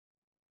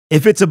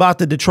If it's about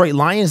the Detroit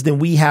Lions, then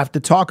we have to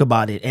talk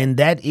about it. And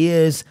that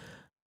is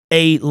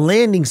a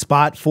landing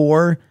spot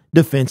for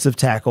defensive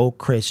tackle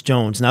Chris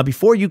Jones. Now,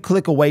 before you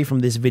click away from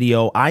this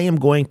video, I am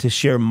going to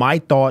share my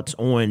thoughts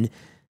on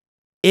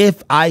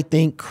if I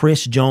think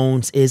Chris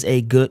Jones is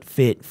a good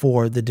fit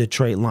for the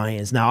Detroit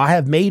Lions. Now, I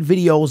have made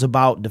videos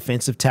about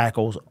defensive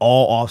tackles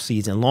all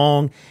offseason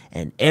long,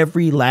 and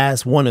every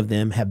last one of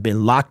them have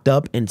been locked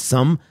up in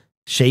some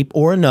shape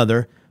or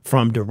another,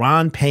 from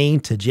Deron Payne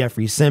to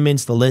Jeffrey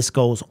Simmons. The list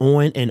goes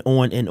on and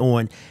on and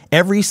on.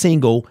 Every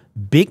single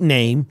big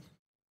name,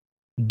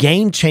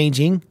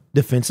 game-changing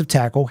defensive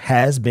tackle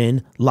has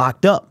been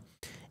locked up.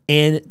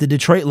 And the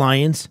Detroit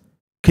Lions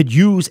could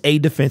use a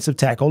defensive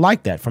tackle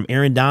like that. From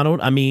Aaron Donald,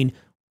 I mean,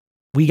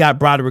 we got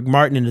Broderick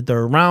Martin in the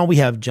 3rd round. We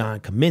have John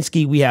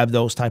Kaminsky. We have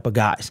those type of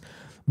guys.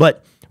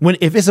 But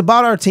if it's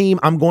about our team,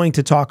 I'm going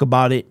to talk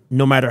about it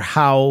no matter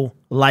how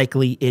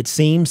likely it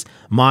seems.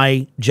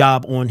 My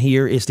job on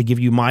here is to give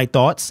you my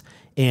thoughts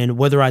and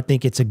whether I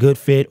think it's a good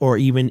fit or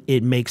even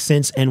it makes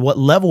sense and what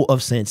level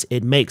of sense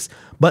it makes.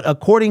 But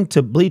according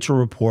to Bleacher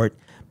Report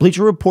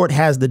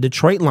has the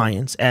Detroit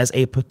Lions as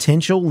a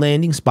potential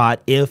landing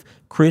spot if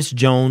Chris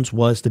Jones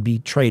was to be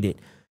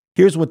traded.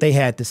 Here's what they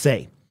had to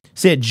say.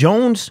 Said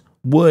Jones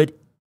would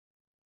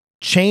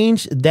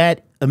change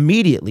that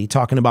immediately,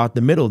 talking about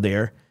the middle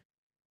there,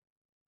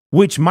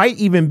 which might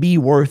even be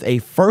worth a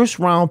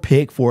 1st-round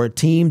pick for a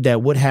team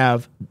that would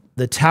have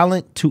the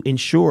talent to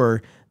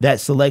ensure that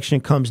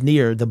selection comes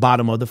near the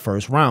bottom of the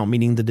 1st round,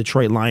 meaning the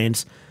Detroit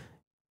Lions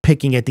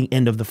picking at the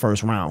end of the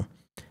 1st round.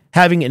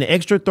 Having an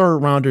extra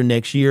 3rd rounder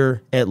next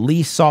year at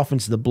least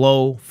softens the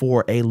blow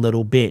for a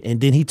little bit. And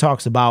then he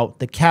talks about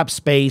the cap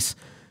space.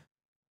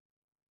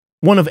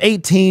 One of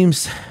 8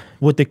 teams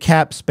with the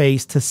cap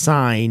space to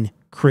sign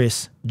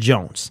Chris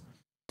Jones.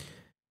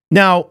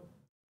 Now,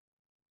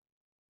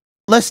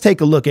 let's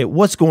take a look at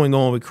what's going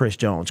on with Chris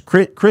Jones.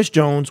 Chris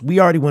Jones, we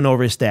already went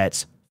over his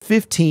stats.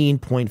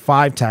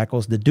 15.5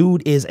 tackles. The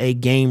dude is a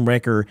game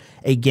wrecker,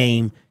 a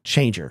game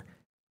changer.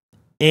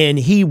 And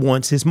he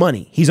wants his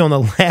money. He's on the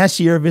last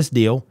year of his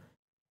deal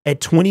at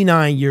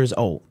 29 years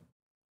old.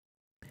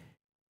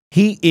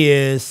 He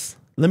is,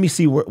 let me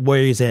see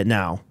where he's at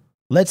now.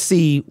 Let's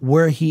see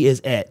where he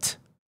is at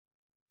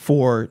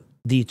for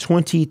the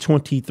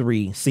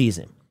 2023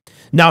 season.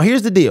 Now,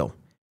 here's the deal.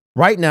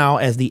 Right now,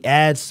 as the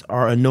ads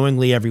are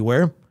annoyingly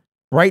everywhere,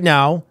 right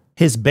now,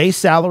 his base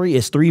salary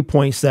is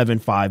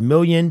 $3.75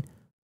 million.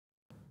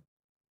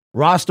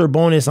 Roster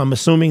bonus, I'm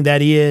assuming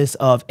that is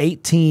of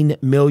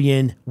 $18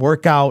 million,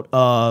 workout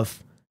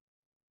of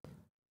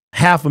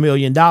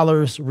 $500,000,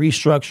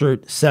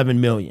 restructured $7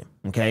 million.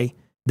 Okay.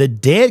 The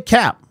dead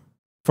cap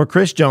for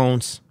Chris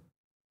Jones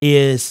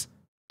is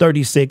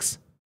 $36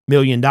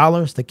 million.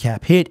 The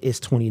cap hit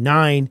is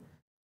 29.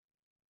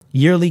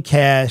 Yearly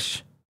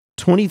cash,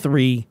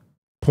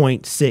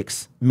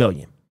 $23.6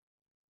 million.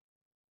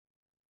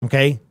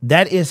 Okay.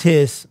 That is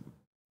his,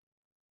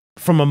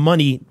 from a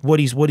money, what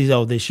he's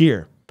owed this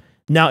year.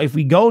 Now, if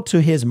we go to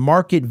his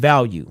market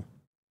value,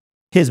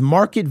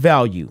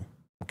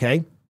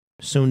 okay,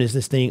 as soon as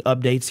this thing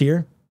updates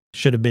here,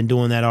 should have been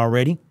doing that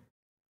already.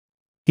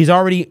 He's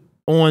already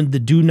on the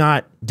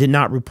did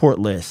not report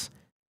list.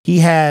 He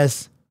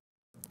has,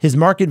 his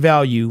market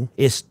value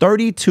is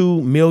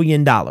 $32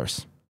 million.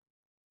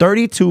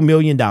 $32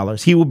 million.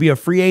 He will be a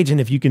free agent,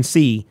 if you can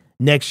see,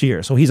 next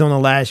year. So he's on the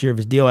last year of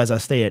his deal, as I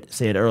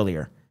said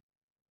earlier.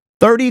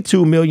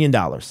 $32 million.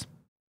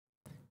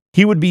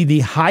 He would be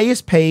the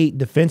highest paid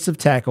defensive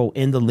tackle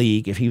in the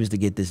league if he was to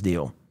get this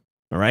deal.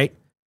 All right.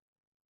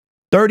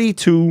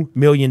 $32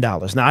 million.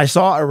 Now, I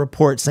saw a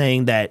report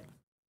saying that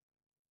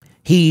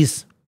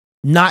he's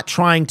not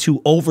trying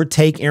to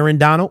overtake Aaron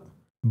Donald,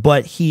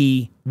 but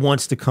he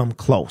wants to come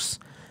close.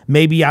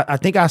 Maybe I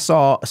think I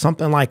saw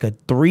something like a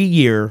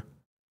 3-year,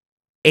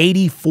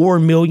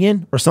 $84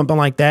 million or something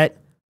like that.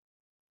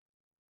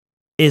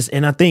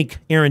 And I think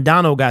Aaron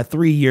Donald got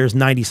 3 years,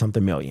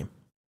 90-something million.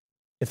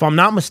 If I'm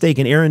not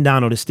mistaken, Aaron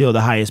Donald is still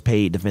the highest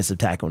paid defensive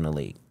tackle in the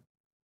league,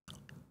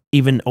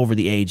 even over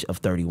the age of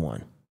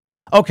 31.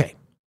 Okay,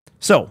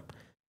 so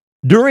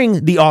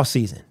during the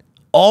offseason,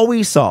 all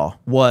we saw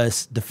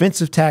was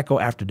defensive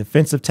tackle after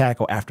defensive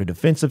tackle after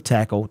defensive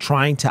tackle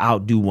trying to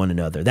outdo one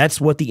another.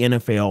 That's what the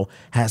NFL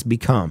has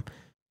become.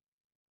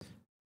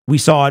 We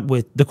saw it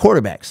with the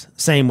quarterbacks,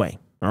 same way,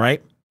 all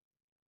right?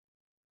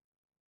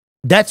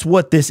 That's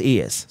what this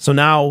is. So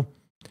now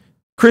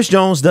Chris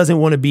Jones doesn't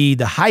want to be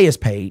the highest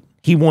paid.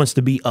 He wants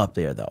to be up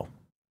there, though,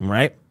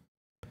 right?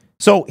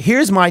 So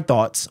here's my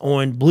thoughts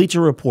on Bleacher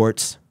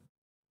Reports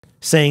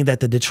saying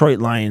that the Detroit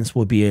Lions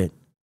would be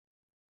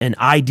an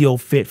ideal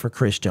fit for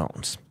Chris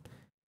Jones.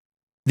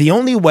 The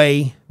only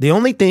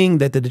thing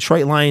that the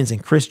Detroit Lions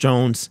and Chris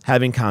Jones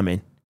have in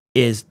common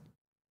is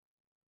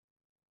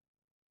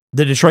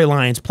the Detroit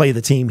Lions play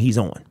the team he's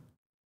on.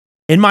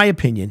 In my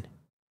opinion,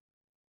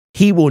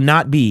 he will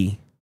not be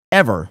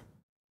ever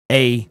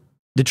a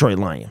Detroit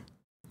Lion.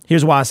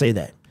 Here's why I say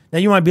that. Now,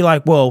 you might be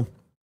like, well,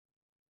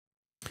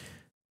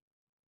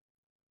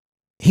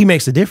 he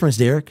makes a difference,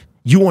 Derek.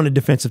 You want a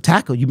defensive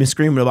tackle. You've been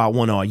screaming about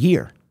one all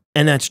year.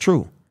 And that's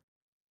true.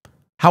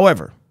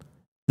 However,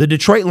 the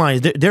Detroit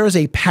Lions, there is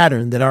a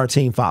pattern that our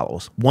team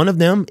follows. One of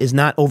them is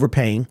not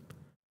overpaying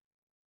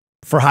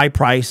for high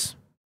price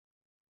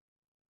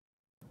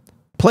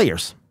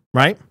players,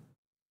 right?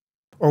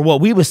 Or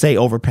what we would say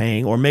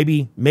overpaying, or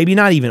maybe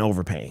not even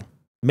overpaying.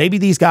 Maybe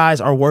these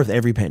guys are worth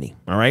every penny,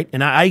 all right?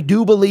 And I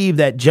do believe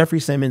that Jeffrey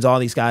Simmons, all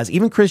these guys,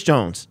 even Chris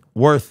Jones,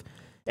 worth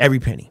every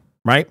penny,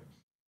 right?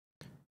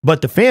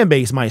 But the fan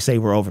base might say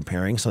we're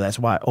overpaying, so that's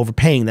why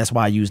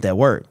I use that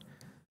word.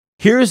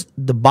 Here's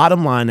the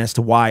bottom line as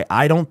to why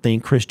I don't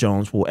think Chris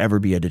Jones will ever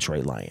be a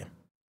Detroit Lion.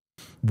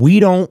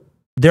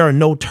 There are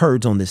no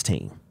turds on this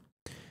team.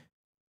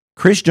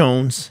 Chris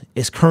Jones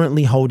is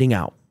currently holding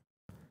out.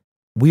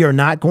 We are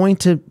not going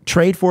to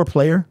trade for a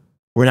player.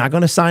 We're not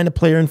going to sign a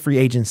player in free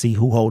agency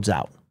who holds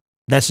out.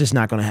 That's just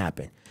not going to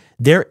happen.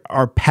 There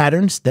are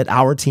patterns that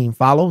our team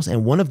follows,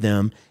 and one of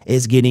them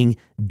is getting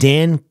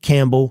Dan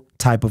Campbell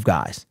type of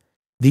guys.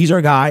 These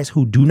are guys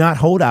who do not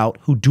hold out,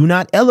 who do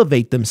not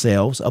elevate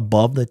themselves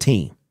above the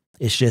team.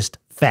 It's just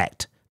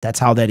fact. That's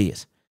how that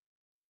is.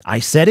 I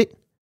said it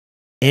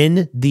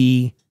in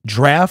the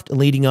draft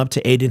leading up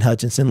to Aiden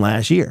Hutchinson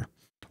last year.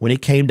 When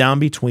it came down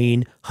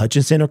between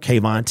Hutchinson or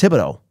Kayvon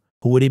Thibodeau,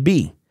 who would it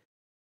be?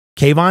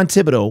 Kayvon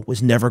Thibodeau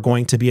was never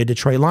going to be a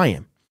Detroit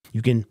Lion.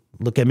 You can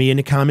look at me in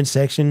the comment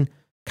section,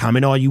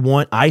 comment all you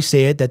want. I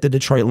said that the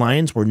Detroit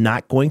Lions were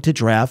not going to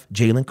draft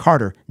Jalen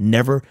Carter.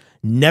 Never,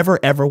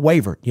 ever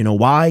wavered. You know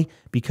why?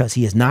 Because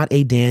he is not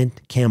a Dan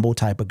Campbell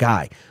type of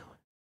guy.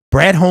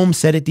 Brad Holmes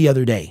said it the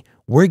other day.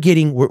 We're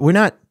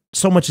not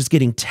so much as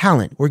getting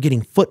talent. We're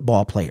getting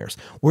football players.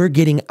 We're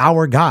getting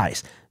our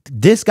guys.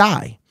 This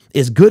guy,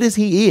 as good as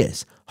he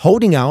is,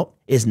 holding out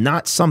is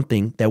not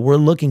something that we're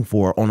looking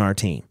for on our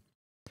team.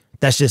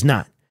 That's just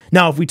not.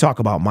 Now, if we talk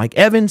about Mike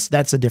Evans,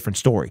 that's a different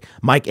story.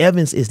 Mike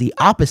Evans is the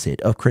opposite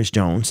of Chris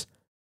Jones,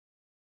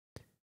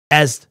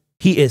 as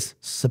he is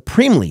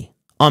supremely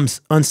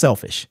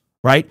unselfish,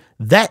 right?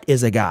 That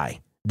is a guy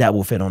that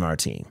will fit on our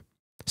team.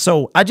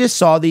 So I just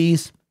saw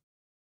these,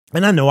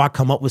 and I know I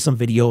come up with some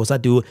videos. I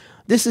do.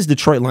 This is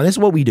Detroit Lions. This is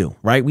what we do,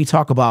 right? We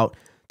talk about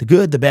the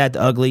good, the bad,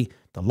 the ugly,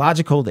 the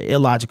logical, the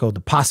illogical,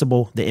 the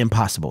possible, the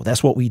impossible.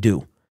 That's what we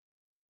do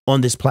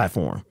on this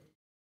platform.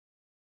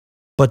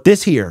 But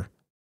this here,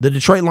 the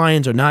Detroit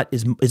Lions are not,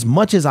 as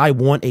much as I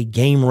want a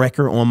game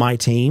wrecker on my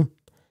team,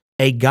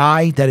 a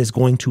guy that is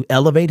going to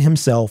elevate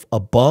himself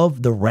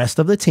above the rest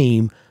of the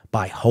team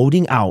by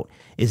holding out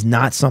is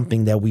not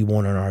something that we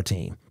want on our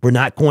team. We're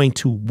not going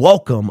to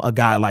welcome a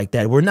guy like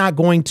that. We're not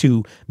going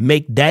to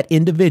make that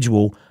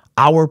individual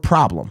our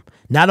problem.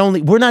 Not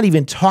only, we're not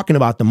even talking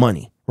about the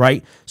money,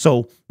 right?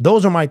 So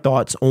those are my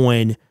thoughts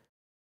on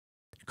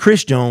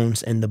Chris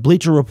Jones and the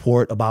Bleacher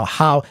Report about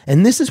how,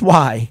 and this is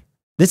why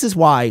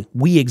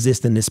we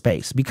exist in this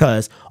space,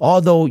 because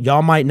although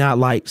y'all might not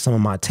like some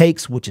of my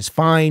takes, which is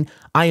fine,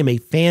 I am a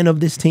fan of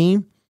this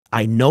team.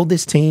 I know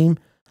this team.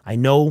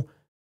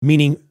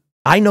 Meaning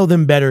I know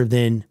them better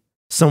than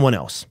someone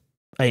else,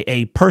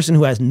 a person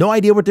who has no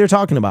idea what they're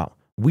talking about.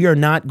 We are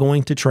not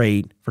going to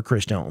trade for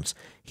Chris Jones.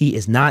 He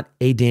is not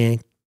a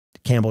Dan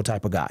Campbell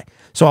type of guy.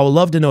 So I would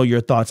love to know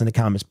your thoughts in the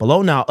comments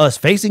below. Now, us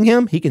facing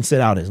him, he can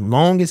sit out as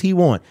long as he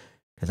wants,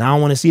 because I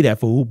don't want to see that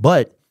fool,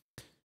 but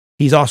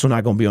he's also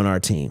not going to be on our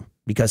team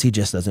because he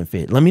just doesn't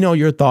fit. Let me know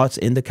your thoughts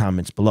in the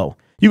comments below.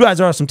 You guys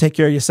are awesome. Take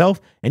care of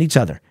yourself and each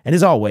other. And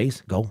as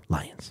always, go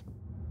Lions.